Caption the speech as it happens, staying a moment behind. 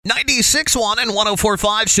96.1 and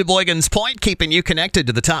 104.5 Sheboygan's Point, keeping you connected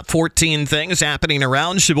to the top 14 things happening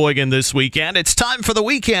around Sheboygan this weekend. It's time for the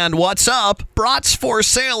weekend. What's up? Brats for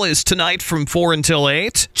Sale is tonight from 4 until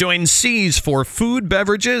 8. Join C's for food,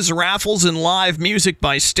 beverages, raffles, and live music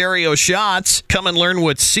by Stereo Shots. Come and learn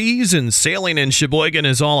what C's and sailing in Sheboygan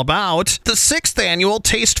is all about. The 6th annual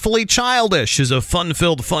Tastefully Childish is a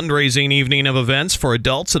fun-filled fundraising evening of events for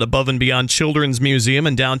adults at Above and Beyond Children's Museum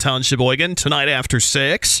in downtown Sheboygan tonight after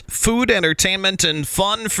 6. Food, entertainment, and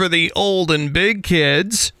fun for the old and big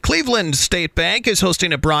kids. Cleveland State Bank is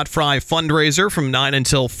hosting a Brat Fry fundraiser from 9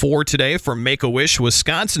 until 4 today for Make-A-Wish,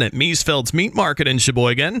 Wisconsin at Miesfeld's Meat Market in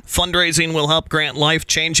Sheboygan. Fundraising will help grant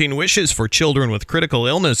life-changing wishes for children with critical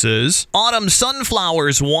illnesses. Autumn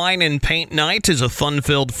Sunflowers Wine and Paint Night is a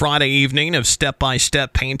fun-filled Friday evening of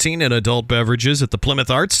step-by-step painting and adult beverages at the Plymouth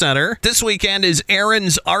Arts Center. This weekend is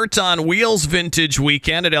Aaron's Art on Wheels Vintage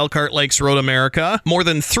Weekend at Elkhart Lakes Road America. More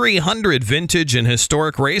than 300 vintage and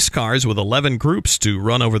historic race cars with 11 groups to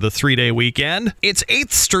run over the 3-day weekend. It's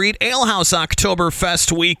 8th Street Alehouse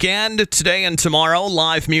Oktoberfest weekend. Today and tomorrow,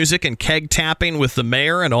 live music and keg tapping with the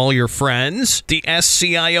mayor and all your friends. The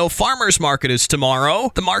SCIO Farmers Market is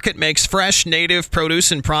tomorrow. The market makes fresh, native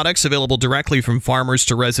produce and products available directly from farmers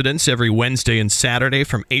to residents every Wednesday and Saturday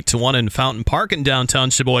from 8 to 1 in Fountain Park in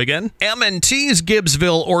downtown Sheboygan. M&T's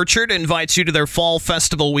Gibbsville Orchard invites you to their Fall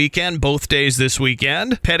Festival weekend, both days this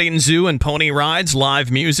weekend. Petting zoo and pony rides,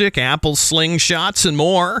 live music, apple slingshots, and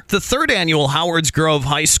more. The 3rd annual Howards Grove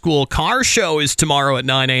High School Car Show is tomorrow at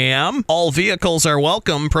 9 a.m. All vehicles are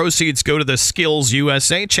welcome. Proceeds go to the Skills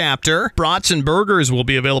USA chapter. Brats and burgers will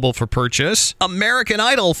be available for purchase. American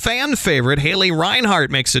Idol fan favorite Haley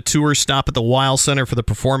Reinhart makes a tour stop at the Weil Center for the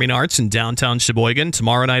Performing Arts in downtown Sheboygan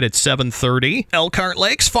tomorrow night at 7:30. Elkhart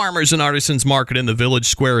Lakes Farmers and Artisans Market in the Village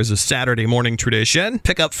Square is a Saturday morning tradition.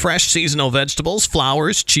 Pick up fresh seasonal vegetables,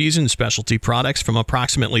 flowers, cheese, and specialty products from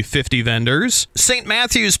approximately 50 vendors. St.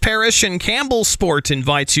 Matthew's Parish and Campbell Sport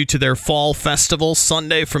invites you to their Fall Festival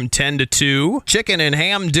Sunday from 10 to 2. Chicken and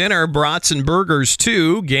ham dinner, brats and burgers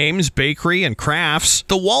too, games, bakery, and crafts.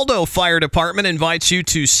 The Waldo Fire Department invites you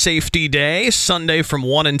to Safety Day Sunday from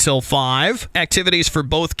 1 until 5. Activities for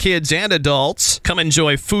both kids and adults. Come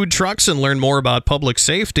enjoy food trucks and learn more about public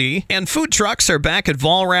safety. And food trucks are back at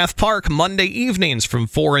Valrath Park Monday evenings from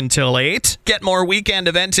 4 until 8. Get more weekend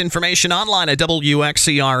event information online at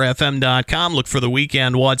WXCRFM.com. Look for the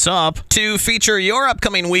weekend What's Up. To feature your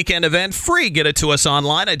upcoming weekend event free, get it to us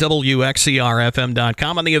online at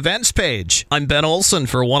WXCRFM.com on the events page. I'm Ben Olson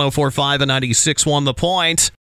for 104.5 and 96.1 The Point.